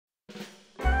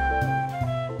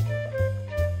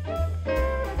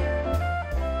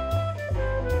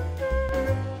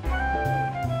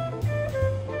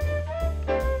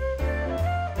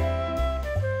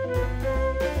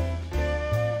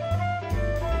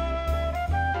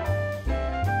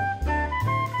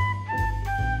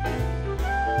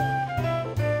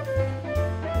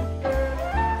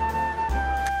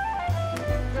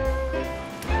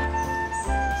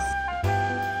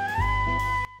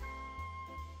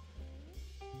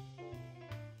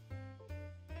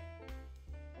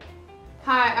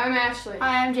Hi, I'm Ashley.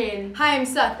 Hi, I'm Jaden. Hi, I'm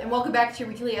Seth, and welcome back to your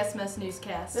weekly SMS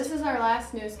Newscast. This is our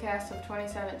last newscast of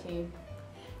 2017.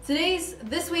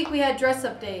 This week we had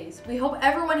dress-up days. We hope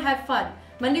everyone had fun.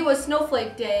 Monday was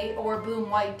Snowflake Day, or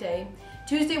Bloom White Day.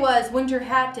 Tuesday was Winter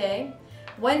Hat Day.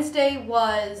 Wednesday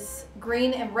was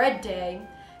Green and Red Day.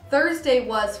 Thursday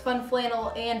was Fun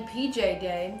Flannel and PJ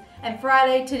Day. And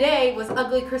Friday, today, was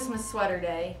Ugly Christmas Sweater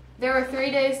Day. There were 3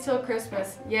 days till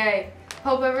Christmas. Yay!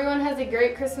 Hope everyone has a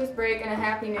great Christmas break and a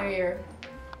Happy New Year.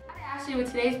 Hi, Ashley, with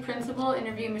today's principal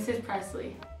interview, Mrs.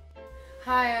 Presley.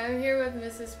 Hi, I'm here with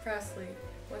Mrs. Presley.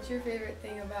 What's your favorite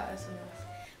thing about SMS?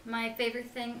 My favorite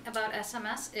thing about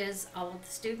SMS is all of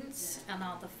the students and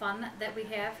all the fun that we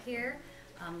have here.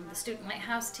 The Student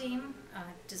Lighthouse team,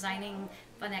 designing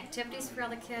fun activities for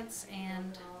all the kids,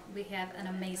 and we have an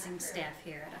amazing staff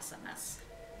here at SMS.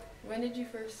 When did you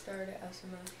first start at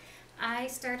SMS? I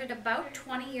started about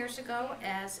 20 years ago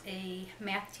as a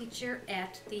math teacher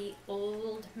at the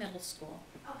old middle school.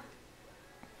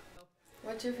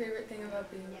 What's your favorite thing about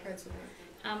being a principal?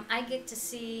 I get to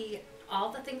see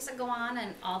all the things that go on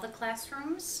in all the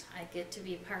classrooms. I get to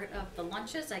be a part of the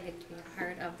lunches. I get to be a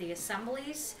part of the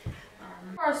assemblies.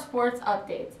 For our sports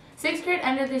updates. 6th grade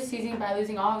ended their season by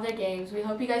losing all of their games. We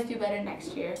hope you guys do better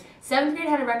next year. 7th grade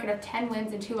had a record of 10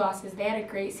 wins and 2 losses. They had a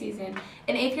great season.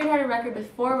 And 8th grade had a record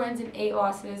with 4 wins and 8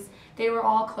 losses. They were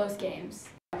all close games.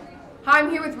 Hi, I'm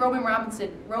here with Roman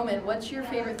Robinson. Roman, what's your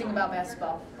favorite thing about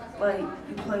basketball? Like,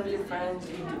 you play with your friends,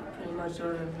 you do pretty much do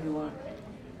whatever you want.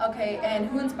 Okay, and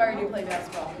who inspired you to play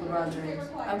basketball? LeBron James.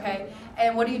 Okay,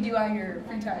 and what do you do on your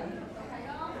free time?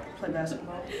 Play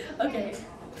basketball. Okay,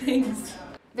 thanks.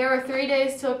 There were 3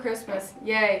 days till Christmas.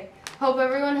 Yay! Hope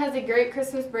everyone has a great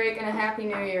Christmas break and a Happy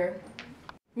New Year.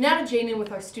 Now to Jaden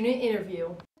with our student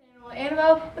interview.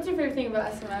 Annabelle, what's your favorite thing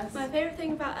about SMS? My favorite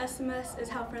thing about SMS is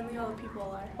how friendly all the people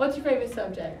are. What's your favorite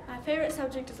subject? My favorite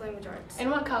subject is language arts. And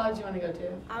what college do you want to go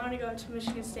to? I want to go to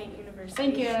Michigan State University.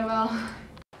 Thank you, Annabelle.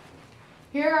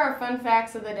 Here are our fun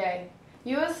facts of the day.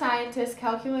 U.S. scientists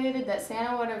calculated that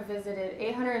Santa would have visited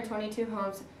 822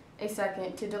 homes a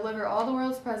second to deliver all the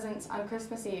world's presents on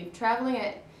Christmas Eve, traveling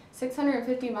at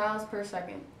 650 miles per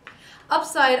second.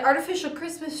 Upside, artificial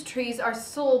Christmas trees are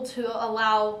sold to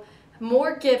allow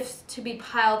more gifts to be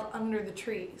piled under the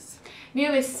trees.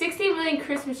 Nearly 60 million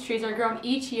Christmas trees are grown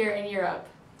each year in Europe.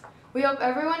 We hope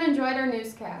everyone enjoyed our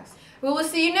newscast. We will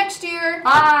see you next year.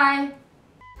 Bye!